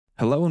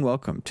Hello and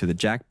welcome to the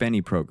Jack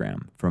Benny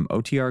program from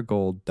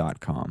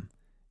OTRGold.com.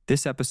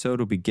 This episode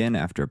will begin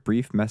after a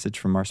brief message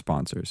from our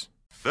sponsors.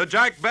 The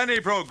Jack Benny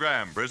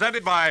program,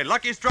 presented by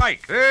Lucky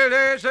Strike. Smoke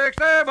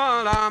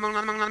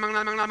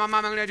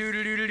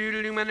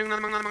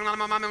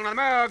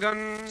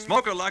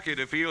a Lucky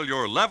to feel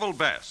your level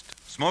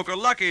best. Smoke a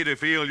Lucky to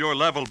feel your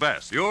level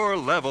best. Your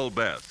level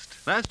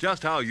best. That's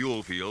just how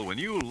you'll feel when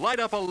you light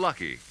up a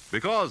Lucky.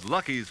 Because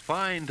Lucky's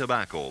fine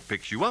tobacco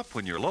picks you up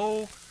when you're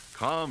low,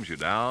 calms you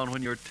down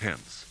when you're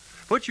tense,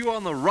 puts you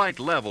on the right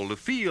level to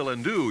feel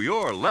and do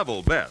your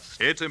level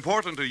best. It's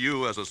important to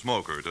you as a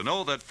smoker to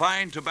know that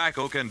fine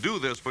tobacco can do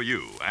this for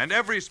you, and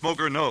every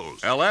smoker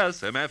knows.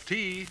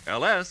 LSMFT,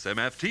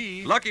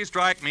 LSMFT. Lucky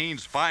Strike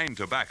means fine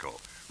tobacco.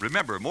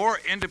 Remember, more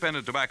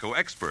independent tobacco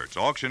experts,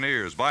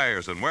 auctioneers,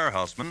 buyers, and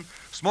warehousemen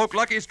smoke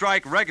Lucky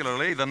Strike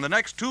regularly than the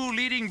next two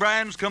leading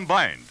brands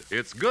combined.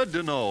 It's good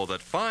to know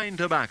that fine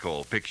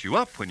tobacco picks you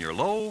up when you're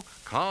low,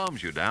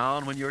 calms you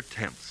down when you're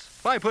tense,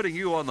 by putting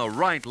you on the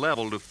right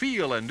level to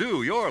feel and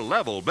do your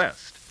level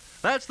best.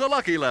 That's the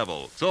Lucky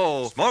level.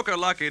 So, smoke a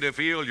Lucky to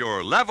feel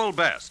your level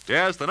best.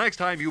 Yes, the next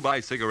time you buy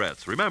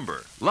cigarettes,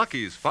 remember,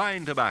 Lucky's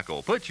fine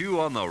tobacco puts you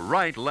on the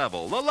right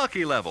level, the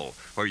Lucky level,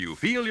 where you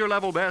feel your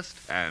level best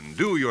and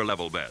do your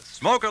level best.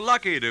 Smoke a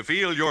Lucky to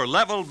feel your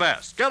level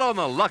best. Get on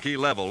the Lucky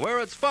level, where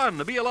it's fun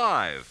to be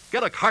alive.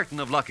 Get a carton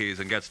of Luckies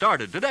and get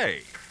started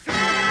today.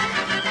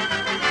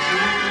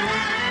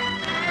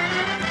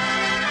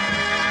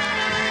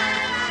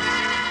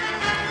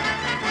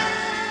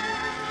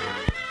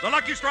 The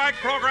Lucky Strike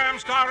program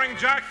starring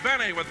Jack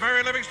Benny with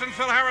Mary Livingston,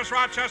 Phil Harris,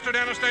 Rochester,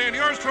 Dennis Day, and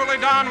yours truly,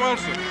 Don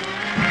Wilson.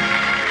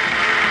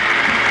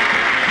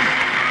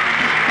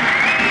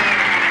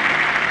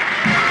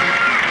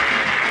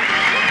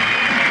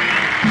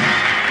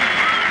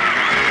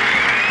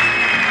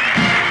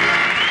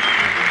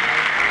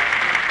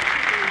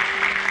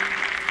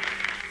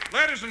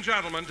 Ladies and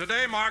gentlemen,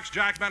 today marks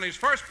Jack Benny's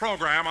first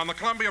program on the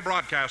Columbia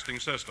Broadcasting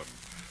System.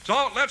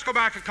 So let's go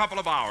back a couple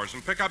of hours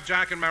and pick up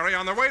Jack and Mary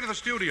on their way to the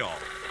studio.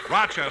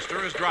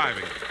 Rochester is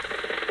driving.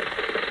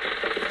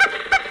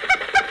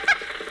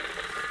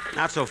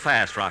 Not so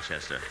fast,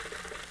 Rochester.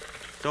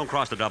 Don't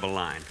cross the double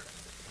line.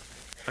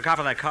 Look out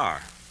for that car.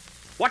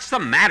 What's the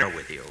matter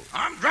with you?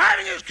 I'm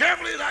driving as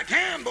carefully as I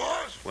can,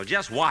 boss. Well,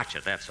 just watch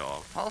it, that's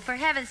all. Oh, for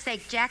heaven's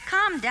sake, Jack,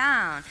 calm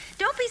down.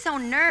 Don't be so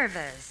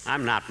nervous.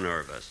 I'm not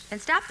nervous.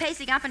 And stop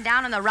pacing up and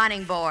down on the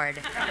running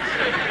board.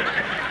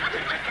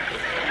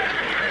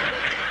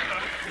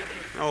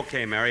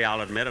 Okay, Mary,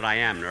 I'll admit it. I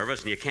am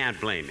nervous, and you can't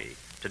blame me.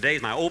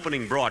 Today's my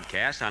opening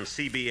broadcast on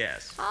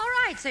CBS. All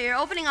right, so you're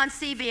opening on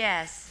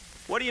CBS.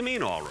 What do you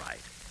mean, all right?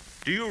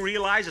 Do you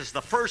realize it's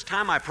the first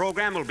time my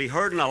program will be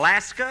heard in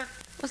Alaska?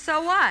 Well,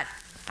 so what?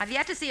 I've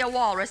yet to see a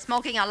walrus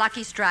smoking a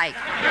Lucky Strike.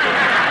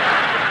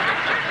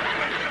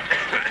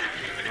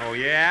 Oh,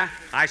 yeah?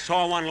 I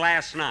saw one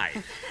last night.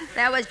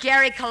 That was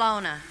Jerry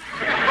Colonna.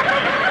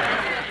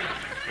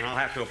 And I'll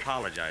have to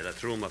apologize. I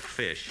threw him a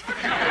fish.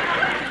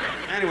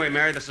 Anyway,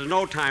 Mary, this is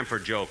no time for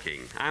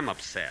joking. I'm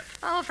upset.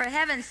 Oh, for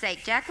heaven's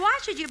sake, Jack, why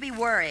should you be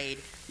worried?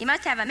 You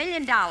must have $1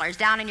 million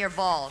down in your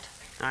vault.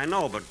 I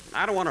know, but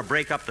I don't want to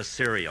break up the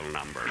serial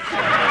numbers.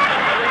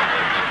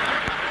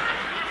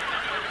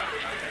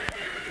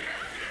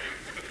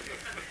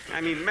 I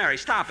mean, Mary,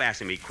 stop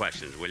asking me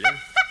questions, will you?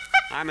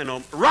 I'm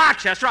in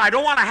Rochester, I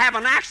don't want to have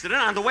an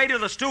accident on the way to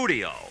the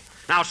studio.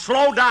 Now,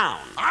 slow down.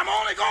 I'm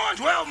only going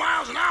 12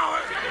 miles an hour.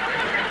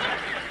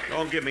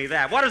 Don't give me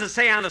that. What does it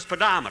say on the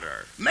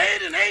speedometer?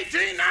 Made in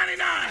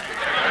 1899.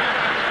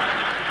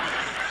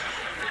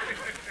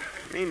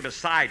 I mean,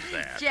 besides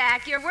that.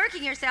 Jack, you're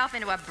working yourself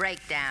into a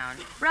breakdown.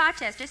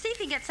 Rochester, see if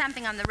you can get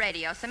something on the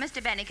radio so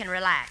Mr. Benny can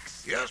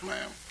relax. Yes,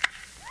 ma'am.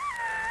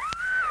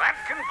 That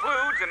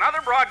concludes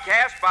another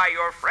broadcast by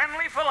your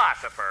friendly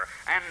philosopher.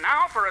 And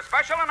now for a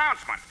special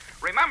announcement.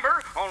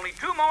 Remember, only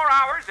 2 more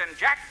hours and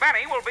Jack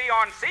Benny will be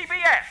on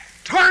CBS.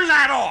 Turn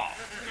that off!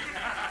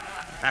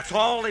 That's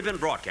all they've been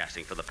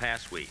broadcasting for the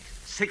past week.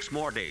 6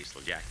 more days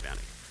till Jack Benny.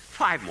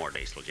 5 more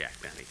days till Jack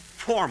Benny.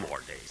 4 more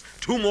days.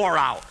 2 more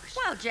hours.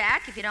 Well,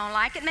 Jack, if you don't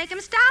like it, make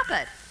him stop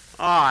it.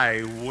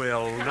 I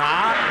will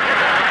not.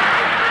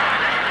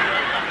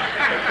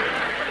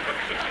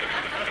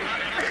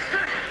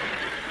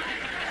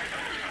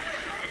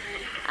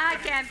 I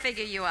can't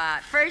figure you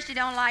out. First you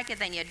don't like it,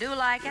 then you do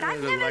like it.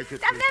 I've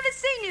never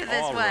seen you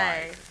this All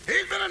way. right.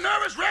 He's been a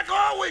nervous wreck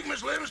all week,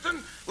 Miss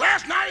Livingston.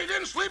 Last night he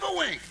didn't sleep a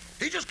wink.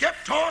 He just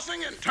kept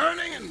tossing and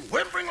turning and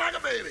whimpering like a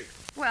baby.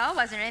 Well,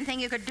 was there anything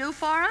you could do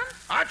for him?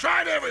 I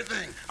tried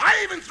everything. I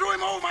even threw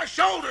him over my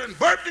shoulder and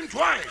burped him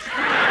twice.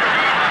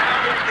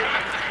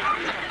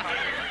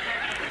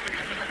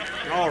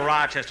 Oh,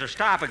 Rochester,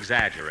 stop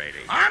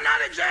exaggerating. I'm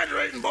not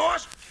exaggerating,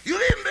 boss.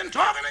 You've even been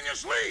talking in your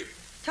sleep.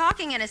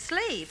 Talking in his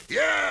sleep.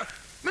 Yeah.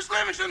 Miss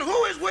Livingston,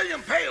 who is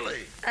William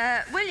Paley?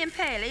 William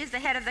Paley is the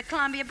head of the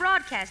Columbia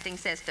Broadcasting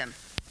System.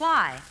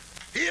 Why?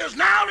 He has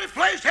now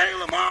replaced Hedy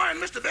Lamarr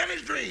in Mr.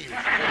 Benny's dream.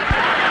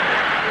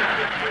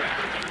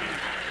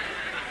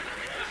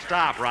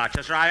 stop,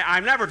 Rochester.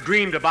 I've never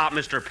dreamed about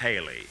Mr.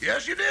 Paley.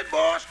 Yes, you did,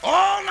 boss.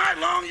 All night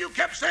long you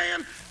kept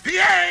saying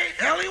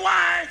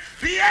P-A-L-E-Y,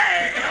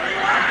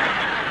 P-A-L-E-Y.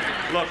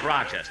 Look,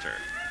 Rochester,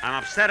 I'm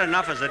upset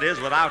enough as it is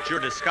without your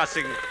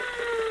discussing...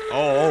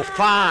 Oh,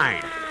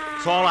 fine.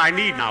 It's all I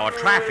need now, a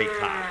traffic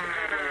cop.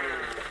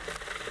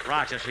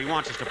 Rochester, he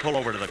wants us to pull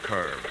over to the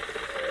curb.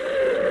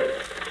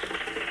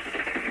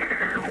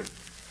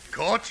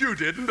 Caught you,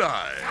 didn't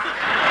I?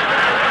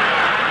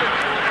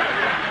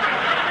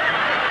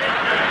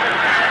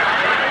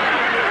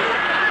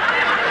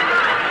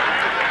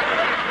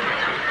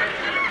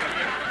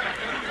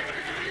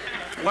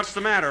 What's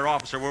the matter,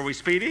 officer? Were we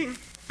speeding?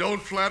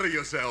 Don't flatter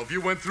yourself. You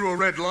went through a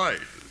red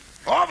light.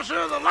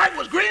 Officer, the light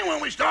was green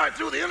when we started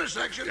through the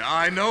intersection. Yeah,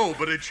 I know,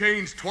 but it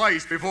changed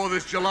twice before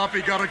this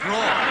jalopy got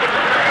across.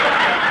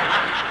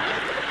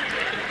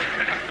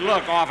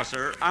 Look,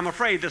 officer, I'm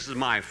afraid this is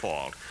my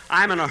fault.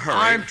 I'm in a hurry.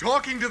 I'm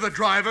talking to the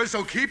driver,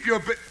 so keep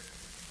your...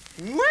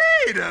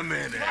 Wait a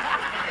minute.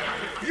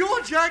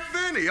 You're Jack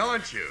Benny,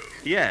 aren't you?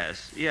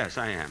 Yes,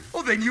 I am.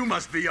 Oh, then you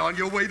must be on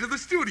your way to the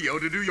studio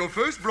to do your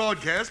first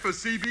broadcast for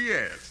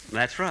CBS.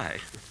 That's right.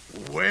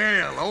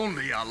 Well,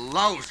 only a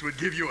louse would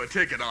give you a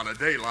ticket on a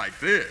day like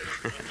this.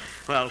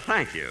 Well,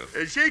 thank you.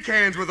 Shake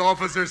hands with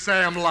Officer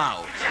Sam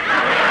Louse.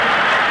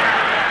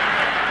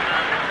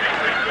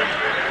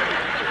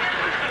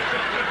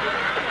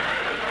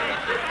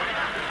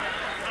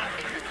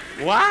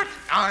 What?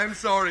 I'm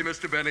sorry,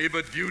 Mr. Benny,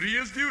 but duty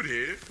is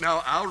duty.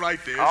 Now, I'll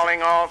write this.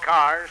 Calling all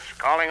cars.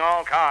 Calling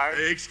all cars.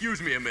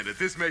 Excuse me a minute.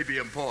 This may be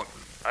important.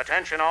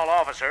 Attention all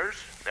officers.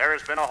 There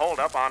has been a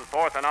holdup on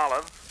 4th and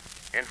Olive.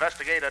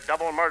 Investigate a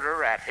double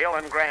murder at Hill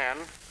and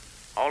Grand.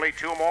 Only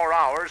 2 more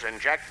hours and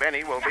Jack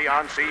Benny will be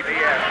on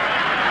CBS.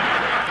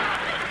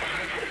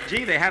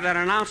 Gee, they have that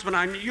announcement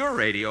on your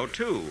radio,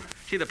 too.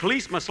 Gee, the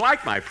police must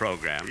like my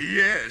program.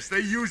 Yes, they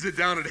use it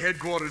down at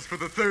headquarters for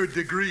the 3rd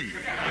degree.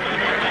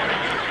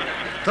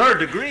 3rd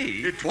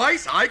degree?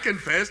 Twice I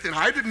confessed, and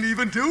I didn't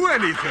even do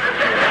anything.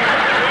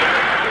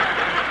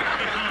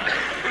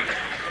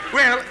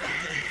 Well,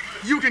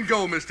 you can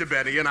go, Mr.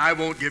 Benny, and I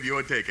won't give you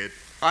a ticket.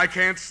 I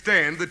can't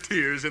stand the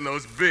tears in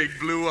those big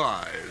blue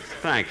eyes.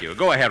 Thank you.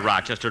 Go ahead,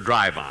 Rochester.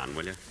 Drive on,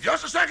 will you?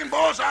 Just a second,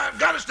 boss. I've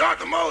got to start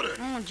the motor.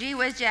 Oh, gee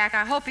whiz, Jack.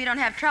 I hope you don't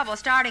have trouble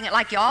starting it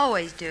like you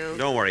always do.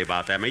 Don't worry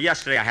about that.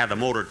 Yesterday I had the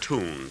motor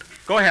tuned.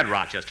 Go ahead,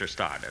 Rochester.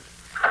 Start it.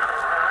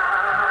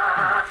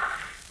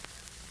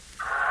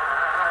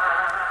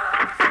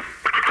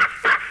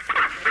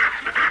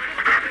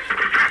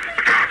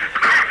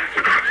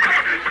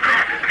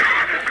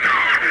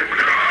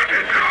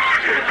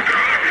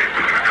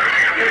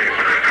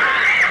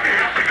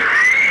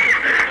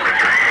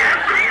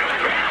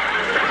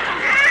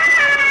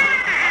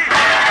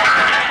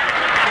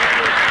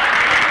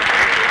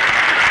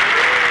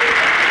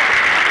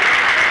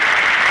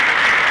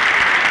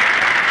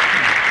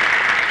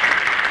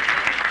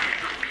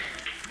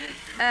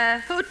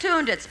 Who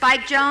tuned it?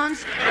 Spike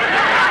Jones?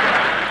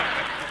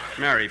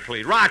 Mary,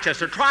 please.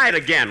 Rochester, try it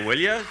again, will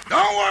you?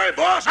 Don't worry,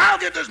 boss. I'll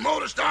get this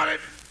motor started.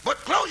 But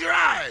close your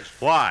eyes.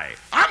 Why?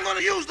 I'm going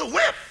to use the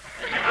whip.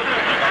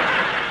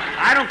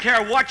 I don't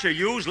care what you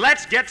use.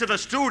 Let's get to the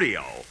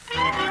studio.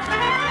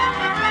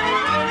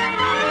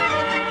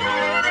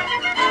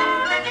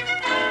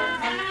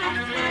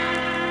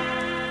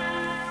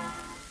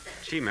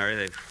 Gee, Mary,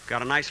 they've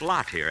got a nice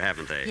lot here,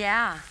 haven't they?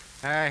 Yeah.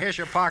 Here's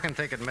your parking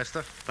ticket,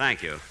 mister.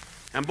 Thank you.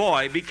 And,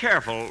 boy, be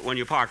careful when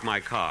you park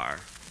my car.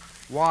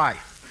 Why?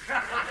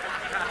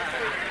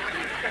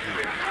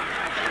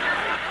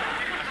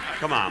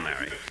 Come on,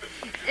 Mary.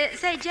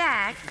 Say,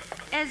 Jack,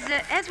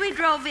 as we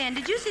drove in,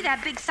 did you see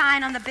that big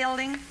sign on the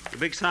building? The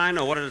big sign?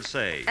 Or what did it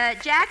say?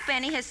 Jack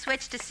Benny has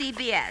switched to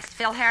CBS.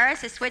 Phil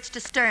Harris has switched to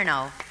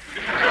Sterno.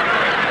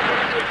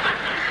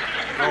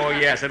 Oh,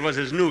 yes, it was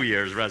his New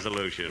Year's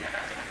resolution.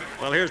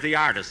 Well, here's the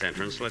artist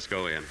entrance. Let's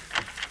go in.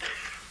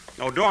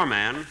 Oh,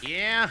 doorman.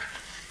 Yeah?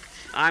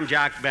 I'm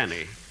Jack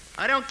Benny.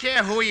 I don't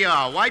care who you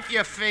are. Wipe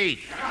your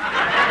feet.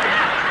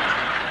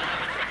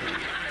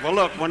 Well,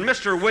 look, when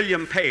Mr.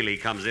 William Paley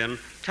comes in,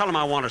 tell him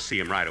I want to see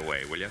him right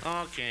away, will you?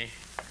 Okay.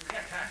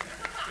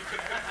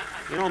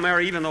 You know,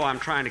 Mary, even though I'm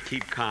trying to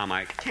keep calm,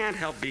 I can't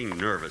help being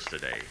nervous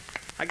today.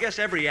 I guess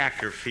every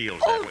actor feels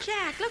that Oh, way.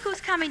 Jack, look who's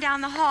coming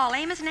down the hall.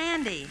 Amos and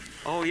Andy.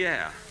 Oh,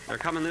 yeah. They're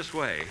coming this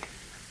way.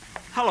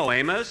 Hello,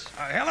 Amos.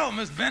 Hello,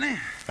 Miss Benny.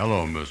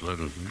 Hello, Miss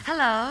Livingston.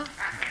 Hello.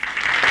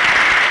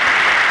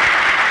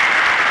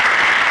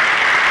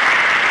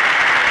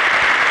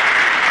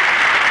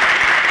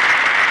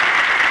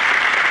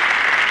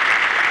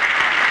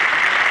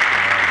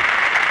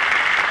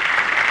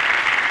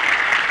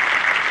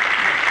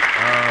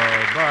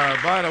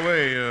 By the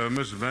way,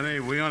 Mrs. Benny,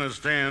 we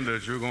understand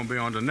that you're going to be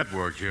on the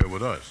network here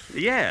with us.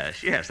 Yes,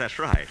 that's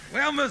right.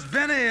 Well, Miss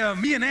Benny,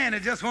 me and Andy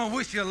just want to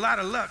wish you a lot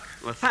of luck.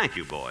 Well, thank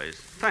you, boys.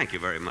 Thank you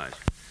very much.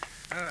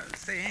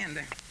 Say,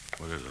 Andy.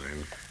 What is it,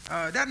 Amy?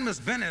 That Miss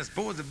Benny is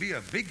supposed to be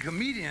a big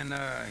comedian.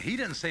 He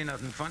didn't say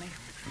nothing funny.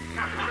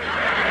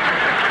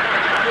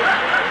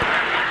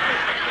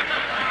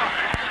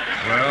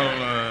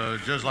 Well,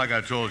 Just like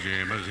I told you,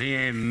 Amos, he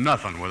ain't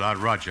nothing without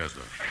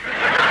Rochester.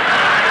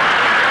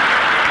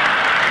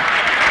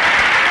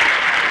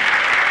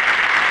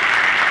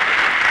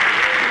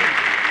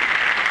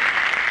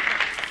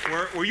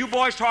 Were you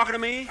boys talking to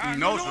me?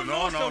 No, sir.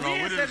 No.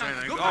 We didn't say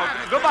anything.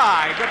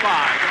 Goodbye.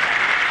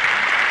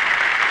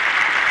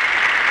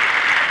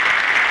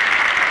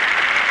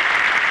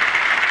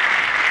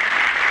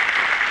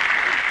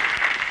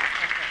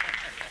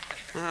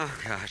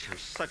 Oh, gosh, I'm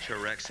such a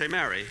wreck. Say,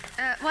 Mary.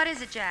 What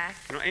is it, Jack?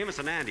 You know, Amos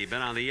and Andy have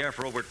been on the air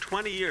for over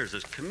 20 years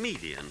as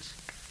comedians.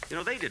 You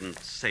know, they didn't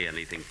say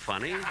anything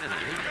funny, did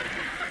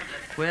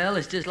they? Well,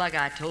 it's just like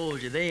I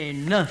told you. They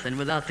ain't nothing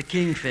without the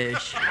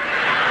kingfish.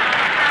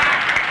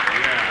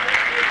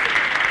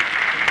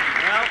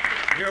 Well,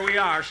 here we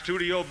are,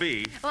 Studio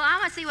B. Well, I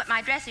want to see what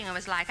my dressing room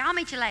is like. I'll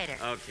meet you later.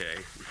 Okay.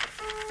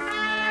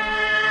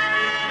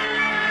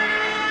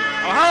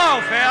 Oh,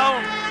 hello, Phil.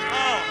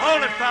 Oh,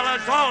 hold it,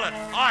 fellas, hold it.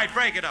 All right,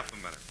 break it up a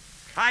minute.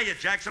 Hiya,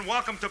 Jackson.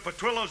 Welcome to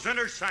Petrillo's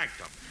Inner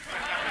Sanctum.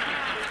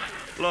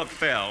 Look,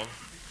 Phil,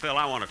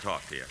 I want to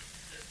talk to you.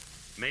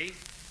 Me?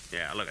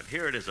 Yeah, look,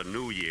 here it is, a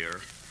new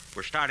year.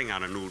 We're starting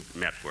on a new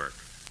network.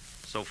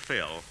 So,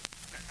 Phil,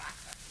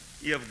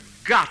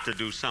 you've got to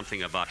do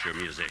something about your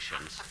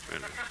musicians.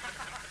 Really.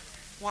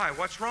 Why,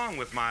 what's wrong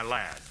with my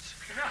lads?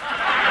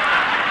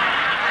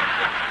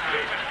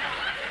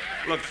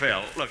 Look,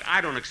 Phil,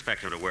 I don't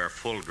expect them to wear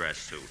full dress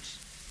suits.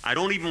 I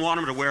don't even want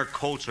them to wear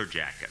coats or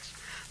jackets.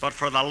 But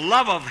for the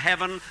love of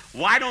heaven,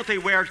 why don't they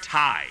wear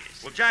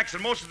ties? Well,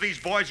 Jackson, most of these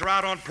boys are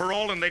out on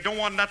parole and they don't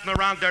want nothing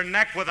around their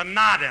neck with a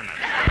knot in it.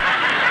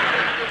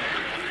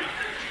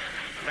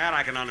 That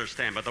I can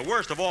understand, but the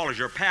worst of all is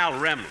your pal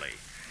Remley.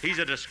 He's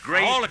a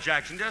disgrace. Hold it,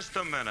 Jackson, just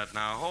a minute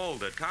now.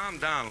 Hold it. Calm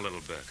down a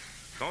little bit.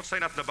 Don't say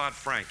nothing about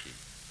Frankie.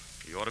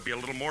 You ought to be a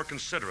little more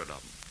considerate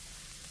of him.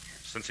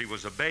 Since he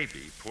was a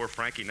baby, poor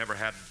Frankie never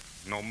had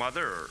no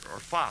mother or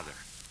father.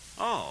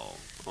 Oh,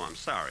 I'm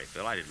sorry,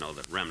 Phil. I didn't know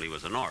that Remley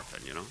was an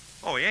orphan, you know.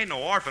 Oh, he ain't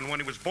no orphan. When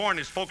he was born,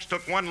 his folks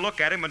took one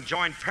look at him and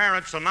joined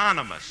Parents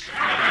Anonymous.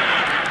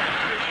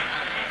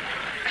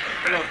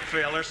 Look,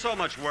 Phil, there's so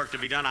much work to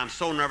be done. I'm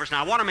so nervous.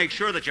 Now, I want to make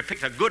sure that you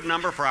picked a good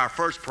number for our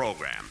first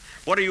program.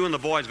 What are you and the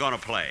boys going to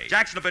play?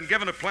 Jackson, I've been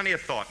giving it plenty of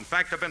thought. In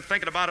fact, I've been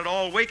thinking about it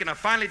all week, and I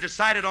finally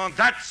decided on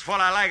that's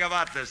what I like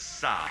about this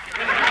South.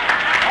 Oh,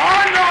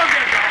 no,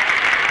 you don't.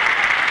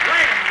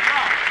 Wait a minute,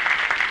 no.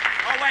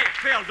 Oh, wait,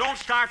 Phil, don't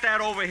start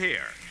that over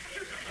here.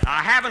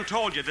 I haven't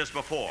told you this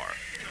before,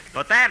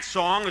 but that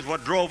song is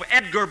what drove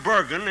Edgar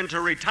Bergen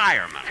into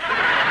retirement.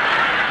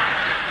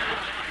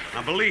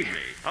 Now, believe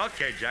me.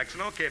 Okay,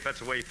 Jackson, okay, if that's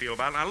the way you feel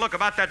about it. Now, look,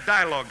 about that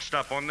dialogue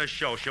stuff on this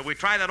show. Shall we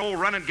try that old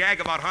running gag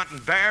about hunting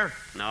bear?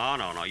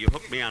 No. You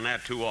hook me on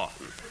that too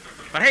often.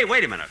 But, hey,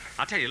 wait a minute.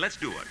 I'll tell you, let's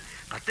do it.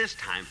 But this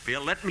time,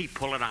 Phil, let me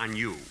pull it on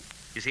you.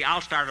 You see,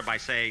 I'll start it by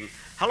saying,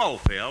 hello,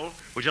 Phil.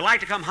 Would you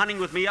like to come hunting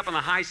with me up in the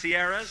high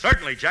Sierras?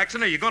 Certainly,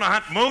 Jackson. Are you going to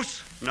hunt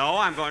moose? No,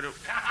 I'm going to...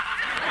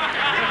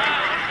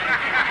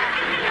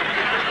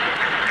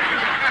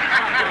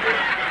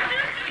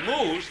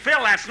 Moose?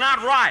 Phil, that's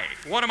not right.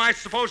 What am I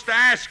supposed to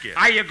ask you?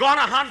 Are you going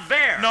to hunt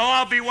bear? No,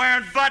 I'll be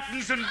wearing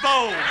buttons and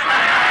bows.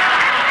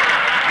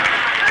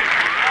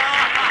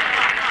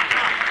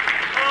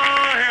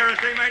 Oh, Harris,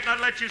 they might not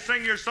let you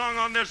sing your song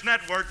on this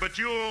network, but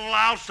you'll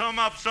louse some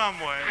up some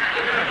way.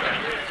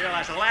 Phil,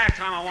 that's the last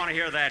time I want to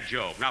hear that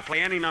joke. Now,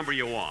 play any number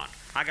you want.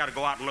 I got to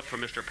go out and look for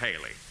Mr.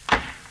 Paley.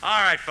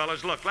 All right,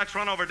 fellas, look, let's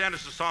run over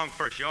Dennis's song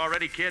first. You all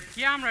ready, kid?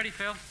 Yeah, I'm ready,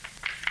 Phil.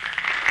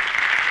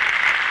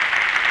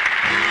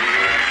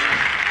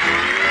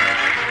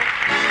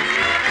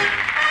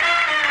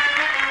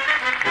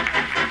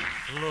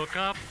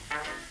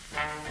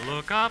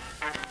 Look up,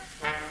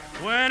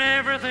 when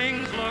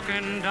everything's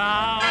looking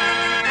down.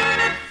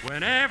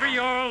 Whenever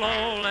you're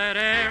low, let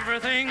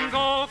everything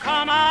go.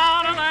 Come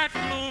out of that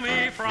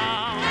gloomy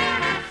frown.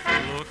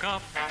 Look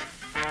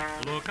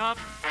up,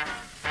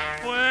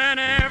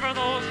 whenever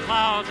those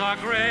clouds are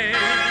gray.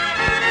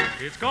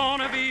 It's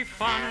gonna be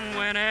fun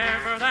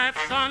whenever that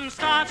sun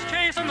starts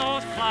chasing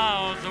those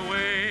clouds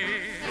away.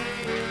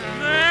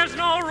 There's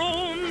no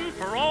room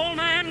for old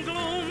man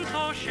gloom,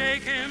 so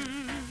shake him.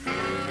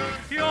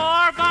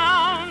 You're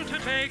bound to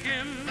take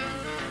him.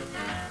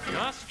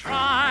 Just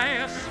try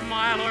a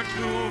smile or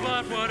two,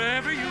 but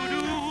whatever you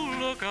do,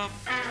 look up.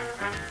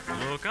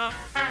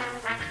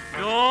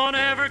 Don't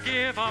ever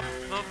give up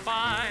the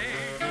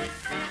fight.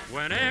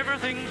 When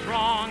everything's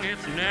wrong,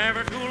 it's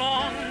never too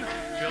long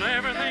till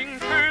everything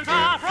turns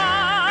out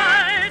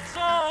right.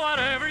 So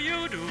whatever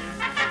you do,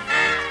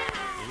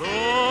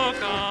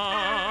 look up.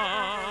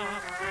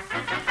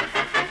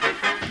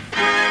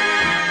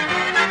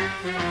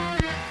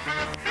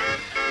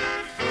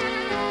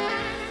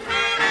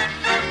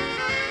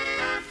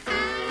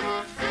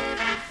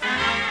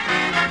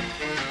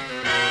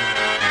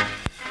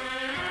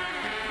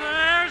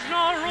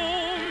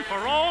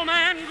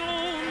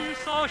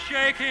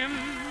 Shake him,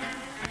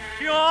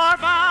 you're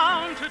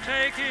bound to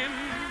take him.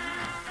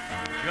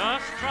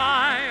 Just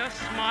try a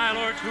smile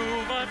or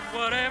two, but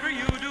whatever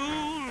you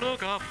do,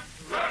 look up.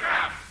 Look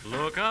up!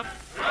 Look up.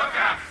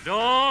 Look up.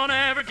 Don't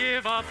ever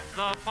give up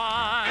the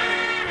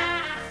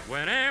fight.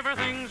 When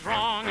everything's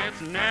wrong,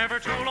 it's never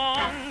too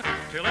long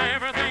till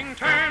everything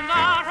turns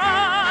out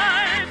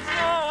right.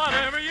 So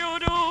whatever you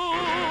do,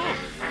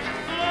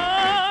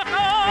 look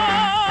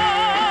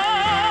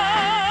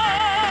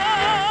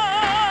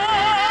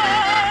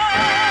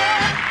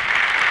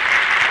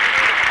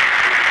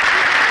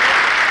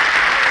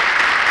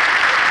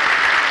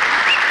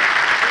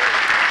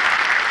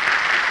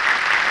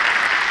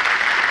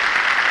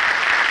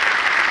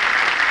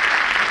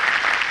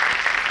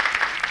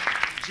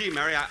Gee,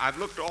 Mary, I've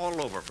looked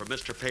all over for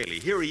Mr. Paley.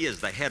 Here he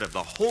is, the head of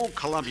the whole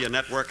Columbia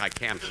network. I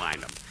can't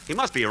find him. He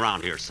must be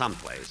around here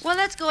someplace. Well,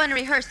 let's go in and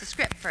rehearse the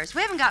script first.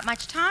 We haven't got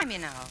much time, you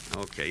know.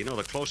 Okay, you know,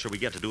 the closer we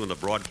get to doing the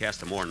broadcast,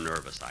 the more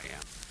nervous I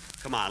am.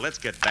 Come on, let's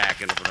get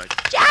back into the...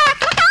 Jack,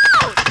 look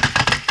out!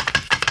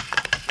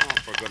 Oh,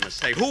 for goodness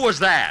sake. Who was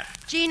that?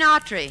 Gene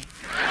Autry.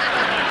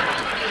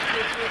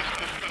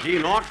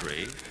 Gene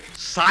Autry?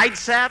 Side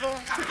saddle?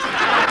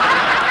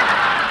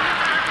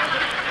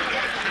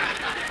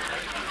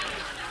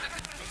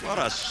 What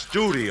a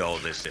studio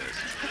this is.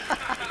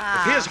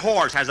 If his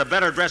horse has a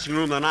better dressing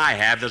room than I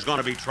have, there's going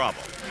to be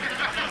trouble.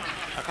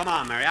 Now, come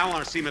on, Mary. I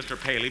want to see Mr.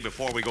 Paley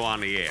before we go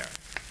on the air.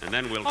 And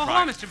then we'll try...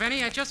 hello, Mr.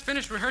 Benny. I just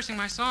finished rehearsing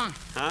my song.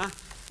 Huh?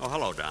 Oh,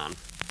 hello, Don.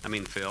 I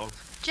mean, Phil.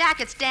 Jack,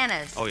 it's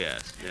Dennis. Oh,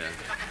 yes, yeah.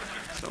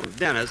 So,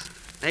 Dennis...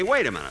 Hey,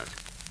 wait a minute.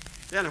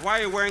 Dennis, why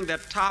are you wearing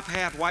that top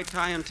hat, white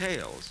tie, and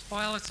tails?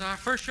 Well, it's our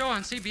first show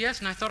on CBS,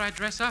 and I thought I'd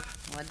dress up.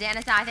 Well,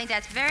 Dennis, I think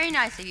that's very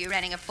nice of you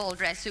renting a full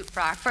dress suit for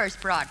our first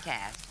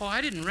broadcast. Oh,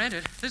 I didn't rent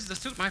it. This is the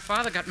suit my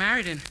father got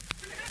married in.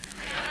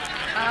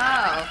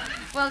 Oh.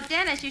 Well,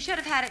 Dennis, you should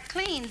have had it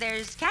cleaned.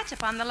 There's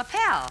ketchup on the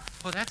lapel.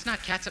 Oh, that's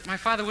not catsup. My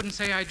father wouldn't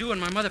say I do,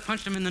 and my mother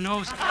punched him in the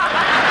nose.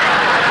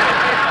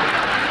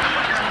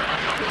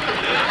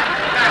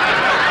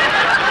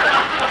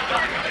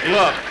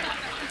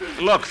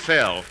 Look,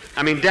 Phil.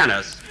 I mean,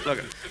 Dennis.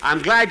 Look,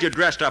 I'm glad you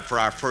dressed up for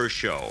our first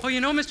show. Oh, you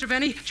know, Mr.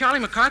 Benny, Charlie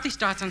McCarthy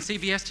starts on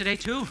CBS today,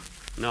 too.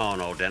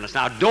 No, Dennis.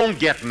 Now, don't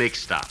get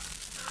mixed up.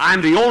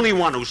 I'm the only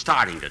one who's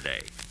starting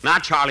today,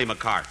 not Charlie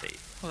McCarthy.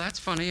 Well, that's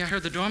funny. I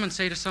heard the doorman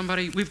say to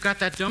somebody, "We've got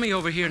that dummy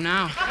over here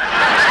now."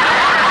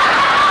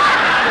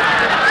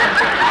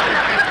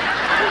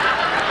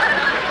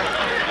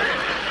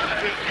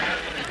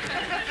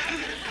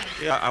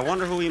 Yeah, I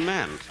wonder who he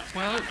meant.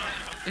 Well,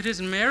 it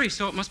isn't Mary,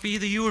 so it must be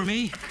either you or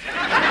me.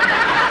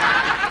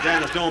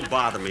 Dennis, don't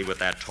bother me with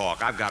that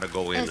talk. I've got to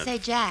go in. Say,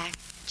 Jack.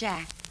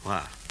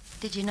 What?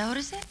 Did you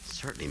notice it?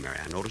 Certainly, Mary.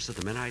 I noticed it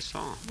the minute I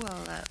saw him.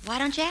 Well, why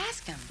don't you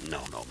ask him?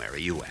 No,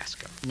 Mary. You ask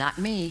him. Not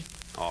me.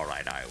 All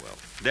right, I will.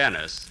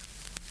 Dennis,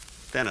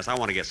 I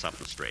want to get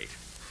something straight.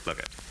 Look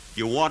it.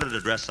 You wanted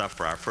to dress up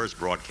for our first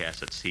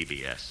broadcast at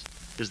CBS.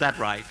 Is that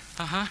right?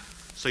 Uh-huh.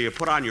 So you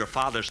put on your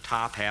father's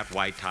top hat,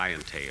 white tie,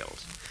 and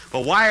tails.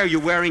 But why are you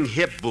wearing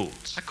hip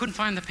boots? I couldn't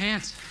find the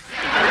pants.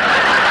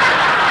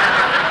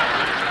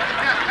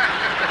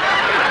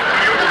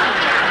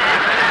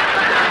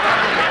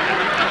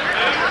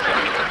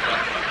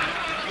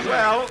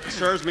 Well,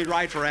 serves me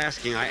right for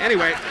asking.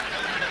 Anyway,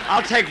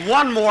 I'll take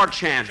one more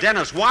chance.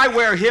 Dennis, why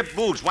wear hip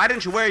boots? Why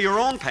didn't you wear your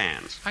own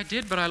pants? I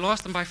did, but I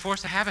lost them by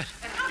force of habit.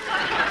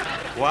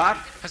 What?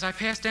 As I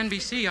passed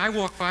NBC, I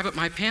walked by, but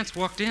my pants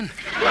walked in.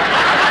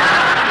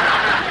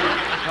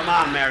 Come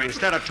on, Mary.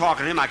 Instead of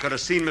talking to him, I could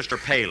have seen Mr.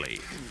 Paley.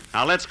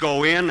 Now, let's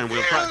go in and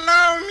we'll...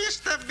 Hello,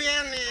 Mr.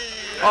 Benny.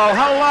 Oh,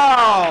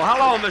 hello.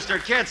 Hello, Mr.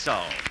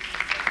 Kitzel.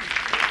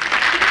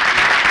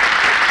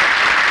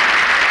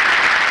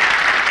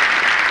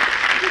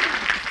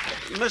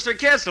 Mr.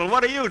 Kitzel,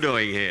 what are you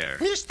doing here?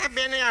 Mr.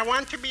 Benny, I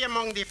want to be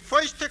among the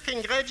first to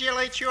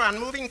congratulate you on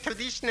moving to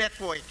this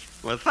network.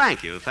 Well,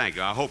 thank you.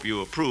 I hope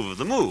you approve of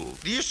the move.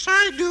 This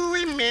I do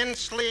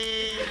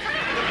immensely.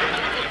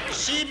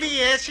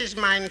 CBS is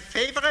my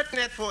favorite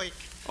network.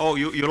 Oh,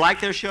 you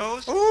like their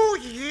shows? Oh,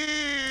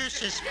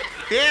 yes,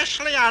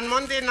 especially on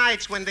Monday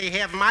nights when they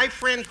have My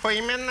Friend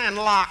Herman and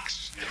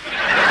Lux.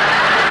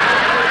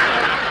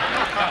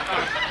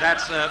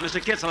 That's, Mr.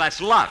 Kitzel, that's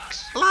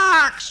Lux.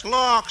 Lux,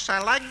 I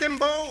like them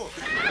both.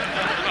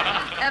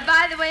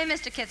 By the way,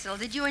 Mr. Kitzel,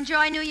 did you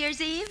enjoy New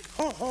Year's Eve?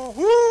 Did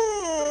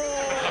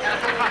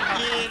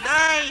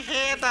I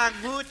had a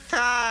good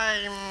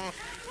time.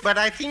 But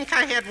I think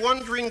I had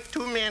one drink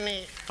too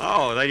many.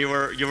 Oh, then you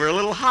were a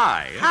little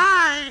high.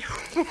 High?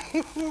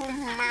 Oh,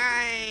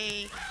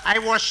 my. I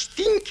was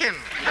stinking.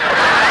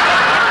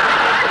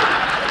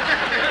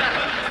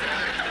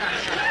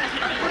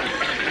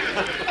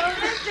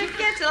 Mr.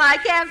 Kitzel, I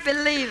can't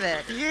believe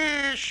it.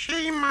 Yeah,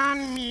 shame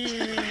on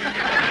me.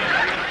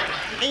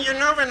 And you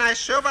know, when I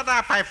sobered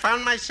up, I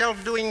found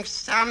myself doing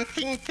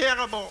something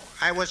terrible.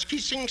 I was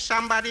kissing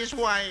somebody's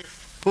wife.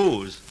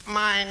 Whose?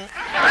 Mine.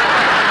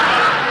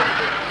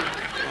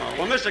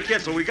 Well, Mr.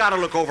 Kitzel, we got to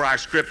look over our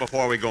script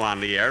before we go on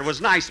the air. It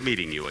was nice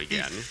meeting you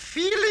again. The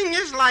feeling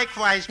is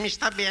likewise,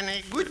 Mr.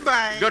 Benny.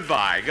 Goodbye.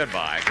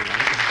 Goodbye.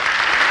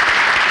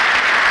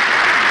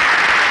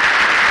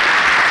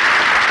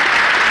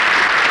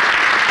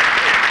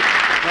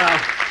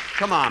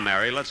 Come on,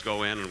 Mary, let's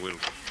go in and we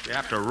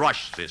have to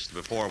rush this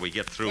before we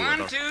get through.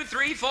 1, 2,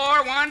 3,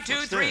 4. 1, 2,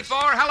 3, 4.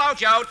 Hello,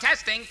 Joe.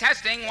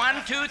 Testing. 1,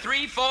 2,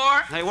 3,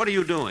 4. Hey, what are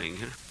you doing?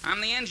 I'm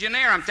the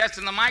engineer. I'm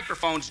testing the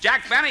microphones.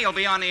 Jack Benny will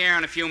be on the air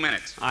in a few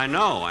minutes. I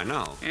know.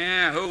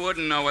 Yeah, who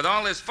wouldn't know? With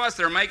all this fuss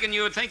they're making,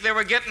 you would think they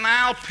were getting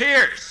Al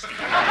Pierce.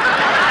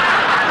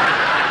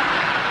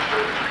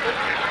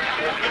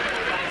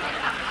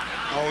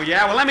 Oh,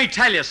 yeah? Well, let me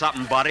tell you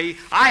something, buddy.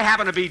 I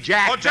happen to be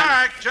Jack. Oh,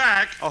 Jack.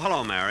 Oh,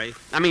 hello, Mary.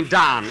 I mean,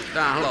 Don.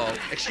 Don, hello.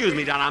 Excuse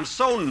me, Don. I'm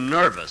so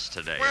nervous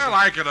today. Well,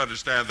 I can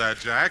understand that,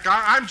 Jack.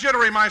 I'm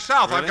jittery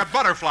myself. Really? I've got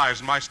butterflies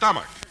in my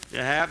stomach. You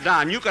have?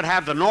 Don, you could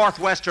have the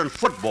Northwestern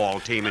football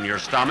team in your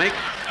stomach.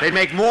 They'd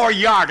make more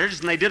yardage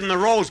than they did in the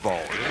Rose Bowl.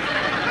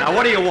 Now,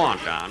 what do you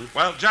want, Don?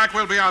 Well, Jack,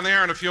 we'll be on the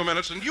air in a few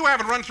minutes, and you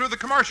haven't run through the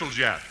commercials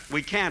yet.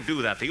 We can't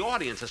do that. The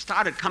audience has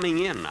started coming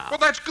in now. Well,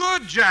 that's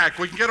good, Jack.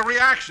 We can get a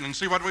reaction and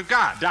see what we've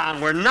got. Don,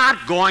 we're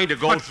not going to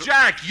go But,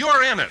 Jack,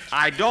 you're in it.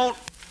 I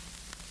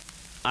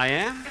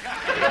am?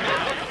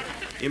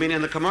 You mean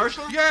in the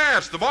commercial?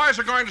 Yes, the boys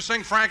are going to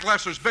sing Frank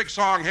Lesser's big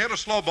song hit, A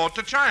Slow Boat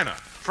to China.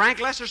 Frank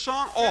Lesser's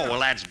song? Oh, well,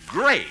 that's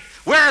great.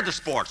 Where are the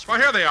sports? Well,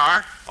 here they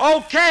are.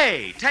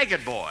 Okay, take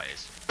it,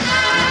 boys.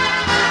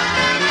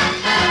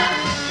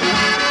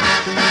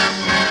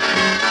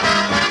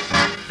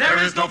 There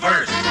is no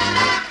verse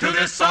to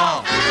this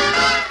song,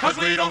 'cause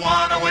we don't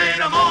want to wait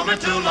a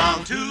moment too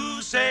long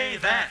to say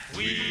that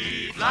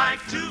we'd like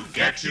to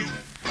get you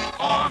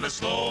on a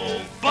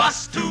slow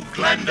bus to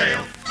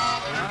Glendale,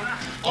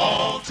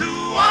 all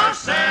to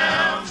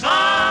ourselves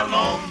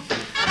alone.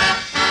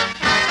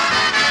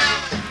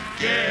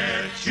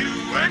 Get you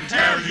and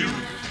tell you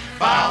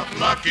about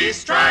Lucky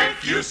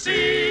Strike, you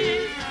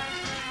see.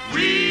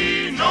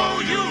 We know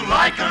you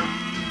like 'em.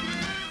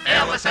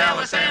 Ellis,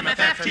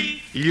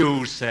 MFFT.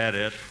 You said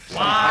it.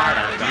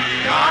 While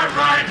we are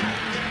riding,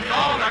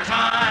 all our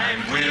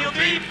time we'll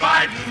be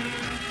biding,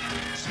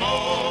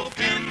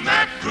 smoking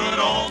that good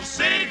old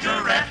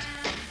cigarette.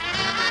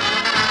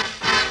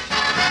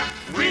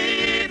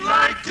 We'd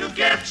like to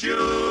get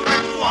you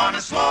on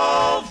a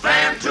slow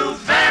van to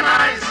Van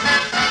Nuys,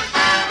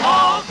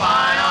 all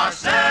by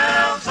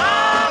ourselves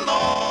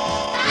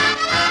alone.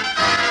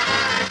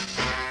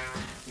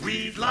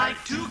 We'd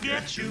like to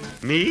get you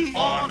Me?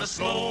 on a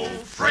slow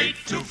freight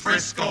to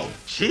Frisco,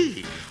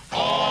 Gee.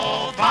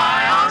 all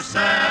by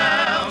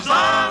ourselves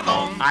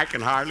alone. I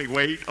can hardly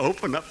wait.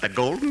 Open up the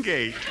Golden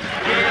Gate.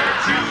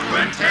 Get you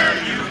and tell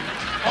you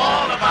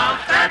all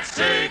about that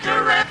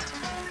cigarette.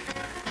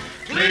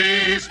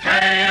 Please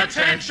pay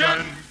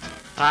attention.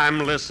 I'm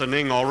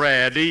listening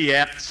already,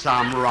 yet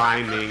some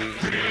rhyming.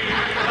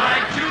 We'd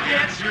like to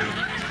get you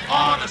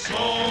on a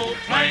slow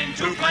plane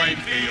to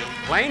Plainfield,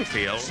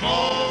 Plainfield?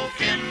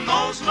 smoking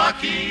those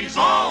Luckies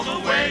all the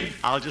way.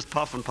 I'll just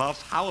puff and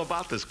puff. How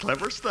about this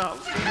clever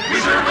stuff?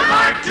 We sure would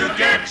like to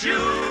get you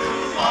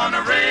on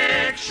a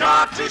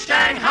rickshaw to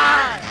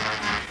Shanghai,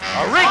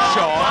 A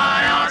rickshaw? all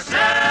by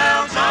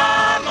ourselves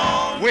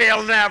alone.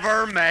 We'll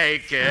never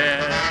make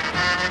it.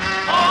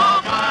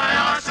 All by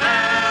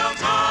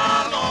ourselves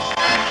alone.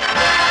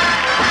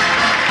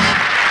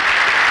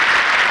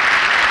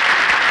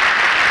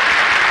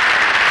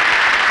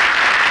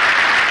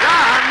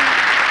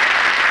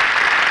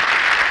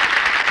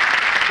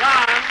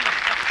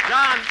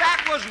 Don,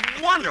 that was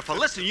wonderful.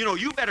 Listen,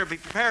 you better be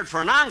prepared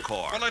for an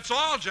encore. Well, that's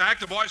all, Jack.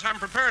 The boys haven't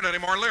prepared any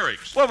more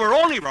lyrics. Well, we're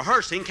only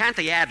rehearsing. Can't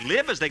they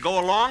ad-lib as they go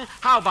along?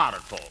 How about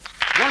it, folks?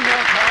 One more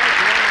chorus.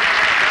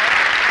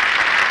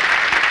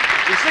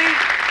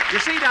 You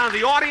see, Don,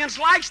 the audience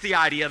likes the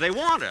idea. They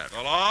want it.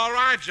 Well, all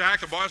right, Jack.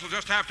 The boys will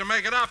just have to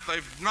make it up.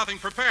 They've nothing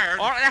prepared.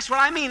 All right, that's what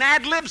I mean.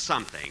 Ad-lib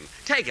something.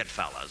 Take it,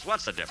 fellas.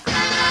 What's the difference?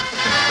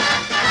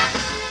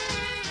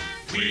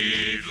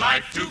 We'd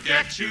like to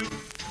get you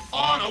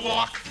on a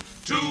walk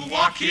to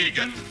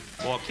Waukegan,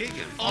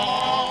 Waukegan?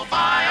 all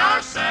by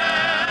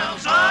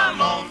ourselves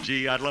alone.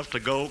 Gee, I'd love to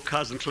go.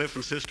 Cousin Cliff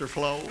and Sister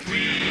Flo.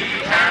 We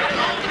have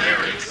no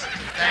lyrics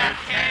that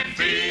can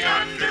be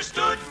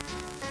understood.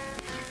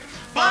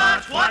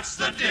 But what's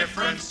the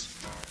difference?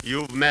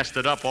 You've messed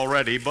it up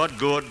already, but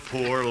good,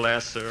 poor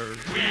Lesser.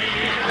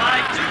 We'd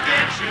like to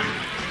get you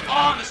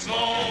on a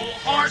slow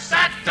horse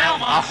at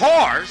Belmont. A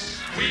horse?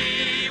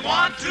 We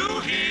want to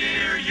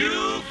hear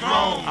you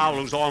groan. I'll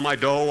lose all my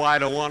dough. I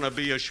don't want to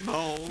be a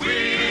schmo.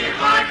 We'd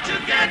like to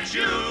get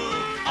you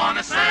on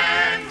a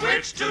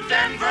sandwich to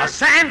Denver. A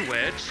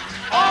sandwich?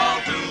 All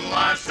to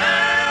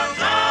ourselves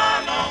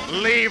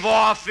alone. Leave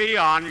off the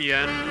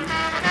onion.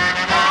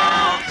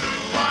 All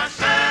to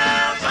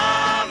ourselves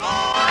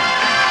alone.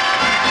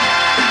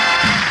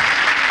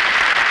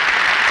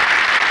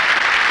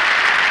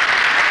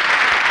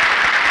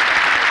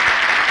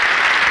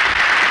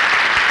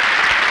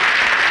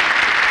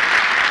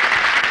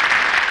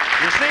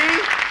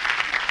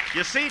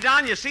 You see,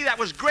 Don, that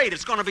was great.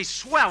 It's going to be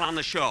swell on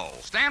the show.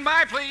 Stand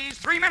by, please.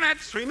 3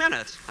 minutes. 3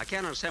 minutes? I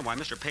can't understand why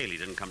Mr. Paley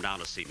didn't come down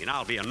to see me. Now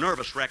I'll be a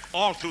nervous wreck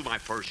all through my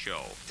first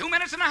show. 2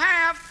 minutes and a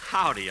half.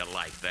 How do you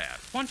like that?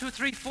 1, 2,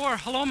 3, 4.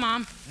 Hello,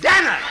 Mom.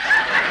 Damn it!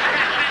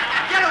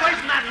 Get away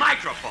from that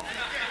microphone.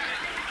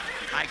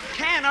 I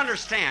can't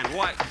understand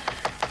why.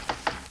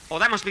 Oh,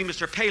 that must be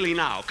Mr. Paley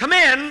now. Come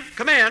in.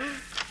 Come in.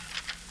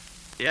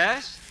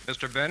 Yes?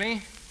 Mr.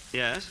 Benny?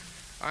 Yes?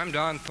 I'm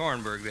Don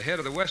Thornburg, the head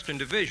of the Western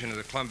Division of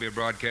the Columbia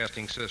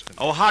Broadcasting System.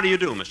 Oh, how do you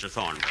do, Mr.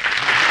 Thornburg?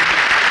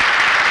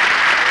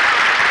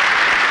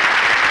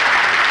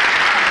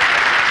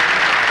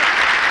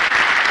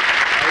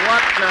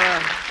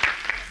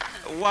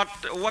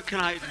 What can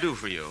I do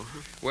for you?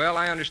 Well,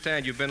 I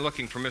understand you've been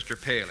looking for Mr.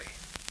 Paley.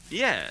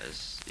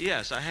 Yes,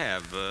 I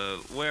have.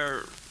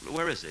 Where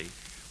is he?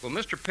 Well,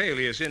 Mr.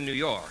 Paley is in New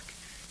York.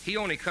 He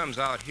only comes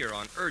out here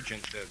on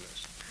urgent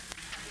business.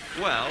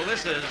 Well,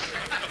 this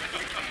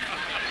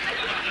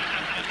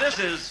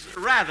is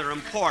rather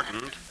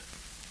important,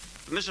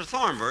 Mr.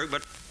 Thornburg,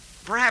 but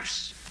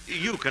perhaps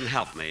you can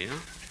help me, huh?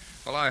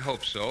 Well, I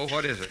hope so.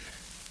 What is it?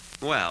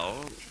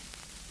 Well...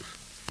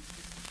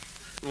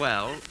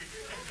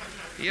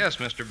 Yes,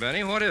 Mr.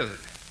 Benny, what is it?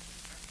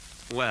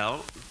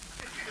 Well,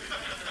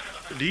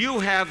 do you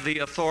have the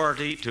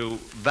authority to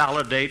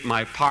validate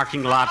my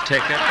parking lot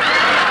ticket?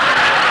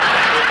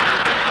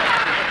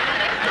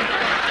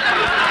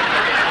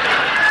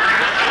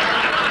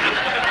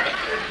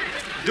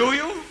 Do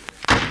you?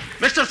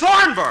 Mr.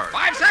 Thornburg!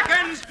 5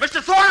 seconds!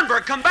 Mr.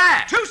 Thornburg, come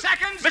back! 2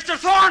 seconds! Mr.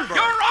 Thornburg!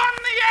 You're on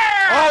the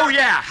air! Oh,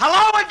 yeah.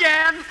 Hello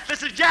again.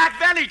 This is Jack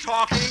Benny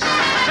talking.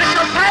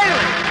 Mr.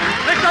 Paley!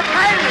 Mr.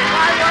 Paley,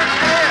 my work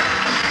here!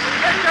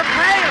 Mr.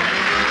 Paley!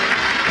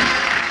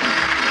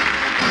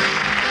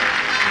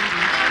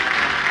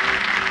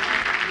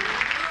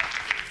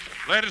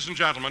 Ladies and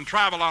gentlemen,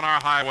 travel on our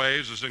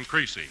highways is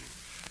increasing.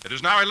 It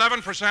is now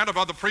 11%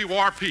 above the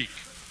pre-war peak.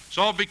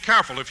 So be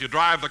careful if you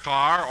drive the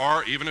car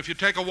or even if you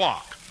take a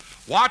walk.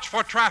 Watch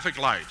for traffic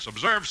lights.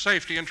 Observe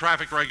safety and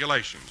traffic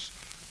regulations.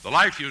 The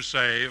life you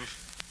save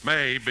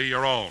may be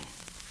your own.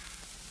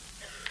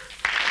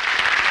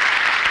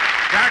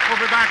 Jack will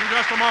be back in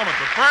just a moment,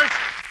 but first...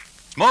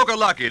 Smoke a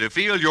Lucky to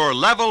feel your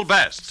level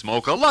best.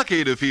 Smoke a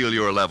Lucky to feel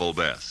your level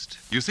best.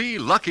 You see,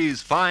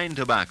 Lucky's fine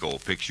tobacco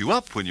picks you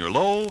up when you're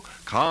low,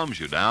 calms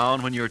you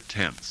down when you're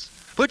tense.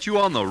 Puts you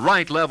on the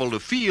right level to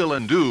feel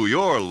and do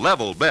your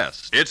level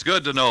best. It's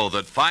good to know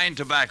that fine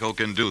tobacco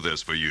can do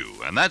this for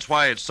you, and that's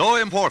why it's so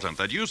important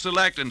that you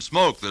select and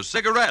smoke the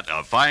cigarette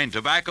of fine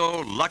tobacco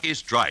Lucky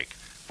Strike.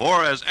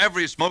 For as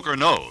every smoker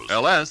knows,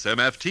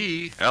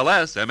 LSMFT,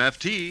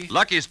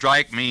 Lucky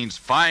Strike means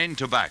fine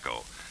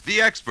tobacco. The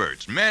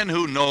experts, men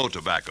who know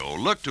tobacco,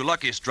 look to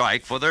Lucky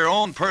Strike for their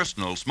own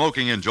personal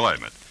smoking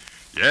enjoyment.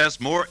 Yes,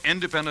 more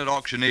independent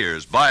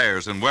auctioneers,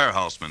 buyers, and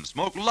warehousemen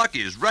smoke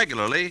Luckies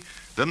regularly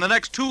than the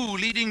next 2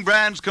 leading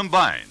brands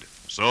combined.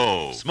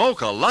 So,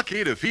 smoke a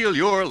Lucky to feel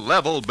your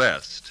level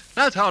best.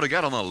 That's how to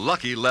get on the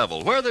Lucky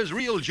level, where there's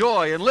real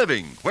joy in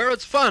living, where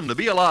it's fun to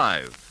be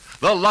alive.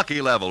 The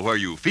Lucky level, where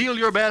you feel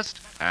your best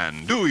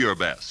and do your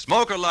best.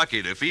 Smoke a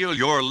Lucky to feel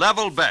your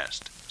level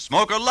best.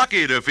 Smoke a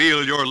Lucky to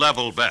feel your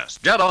level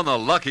best. Get on the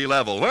Lucky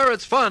level, where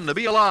it's fun to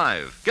be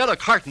alive. Get a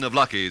carton of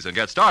Luckies and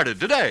get started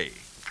today.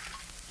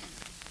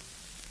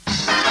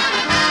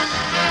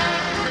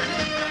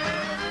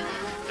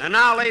 And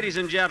now, ladies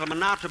and gentlemen,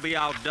 not to be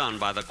outdone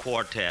by the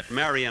quartet,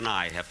 Mary and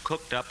I have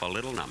cooked up a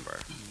little number.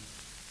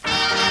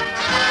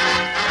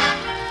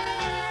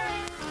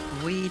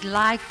 We'd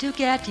like to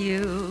get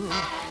you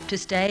to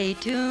stay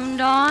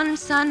tuned on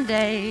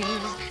Sundays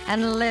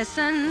and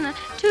listen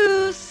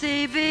to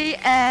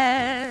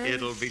CBS.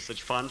 It'll be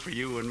such fun for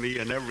you and me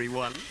and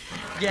everyone.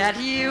 Get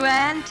you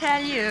and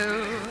tell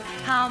you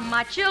how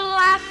much you'll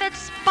laugh at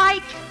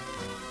Spike.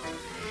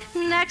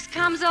 Next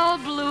comes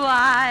old Blue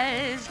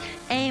Eyes,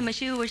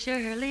 Amos you will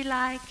surely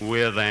like.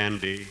 With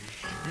Andy.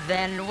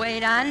 Then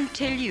wait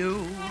until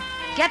you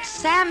get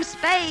Sam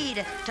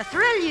Spade to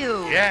thrill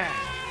you. Yeah.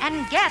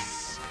 And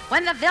guess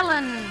when the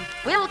villain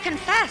will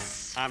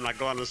confess. I'm not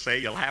going to say,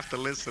 you'll have to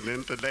listen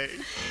in today.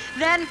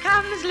 Then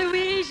comes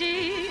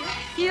Luigi,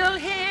 you'll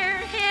hear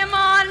him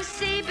on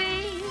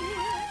CB.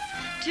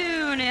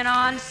 Tune in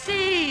on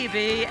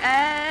CBS.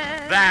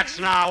 That's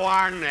now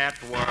our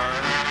network.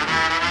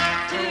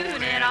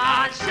 Tune in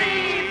on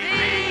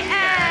CBS.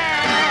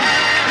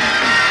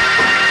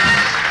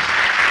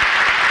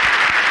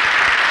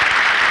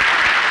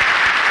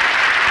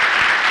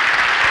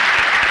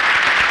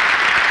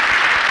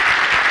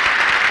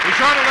 Be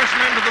sure to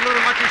listen in to the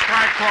little Lucky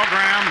Strike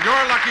program,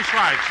 Your Lucky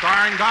Strike,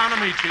 starring Don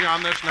Amici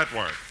on this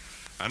network.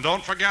 And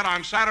don't forget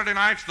on Saturday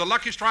nights, the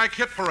Lucky Strike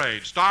Hit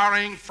Parade,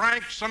 starring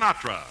Frank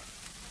Sinatra.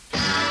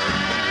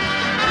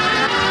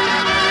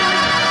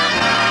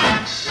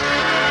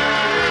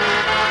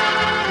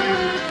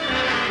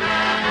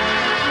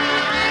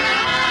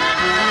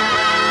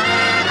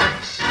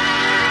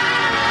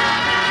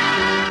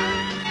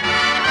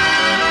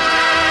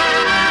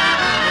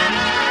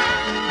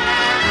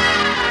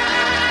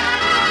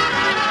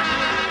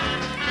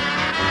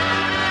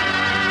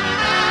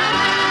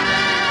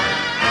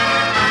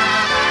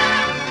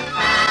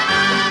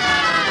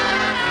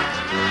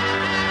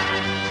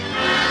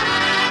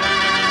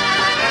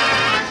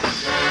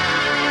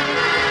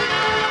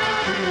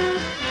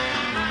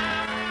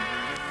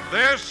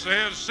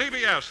 This is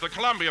CBS, the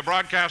Columbia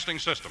Broadcasting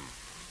System.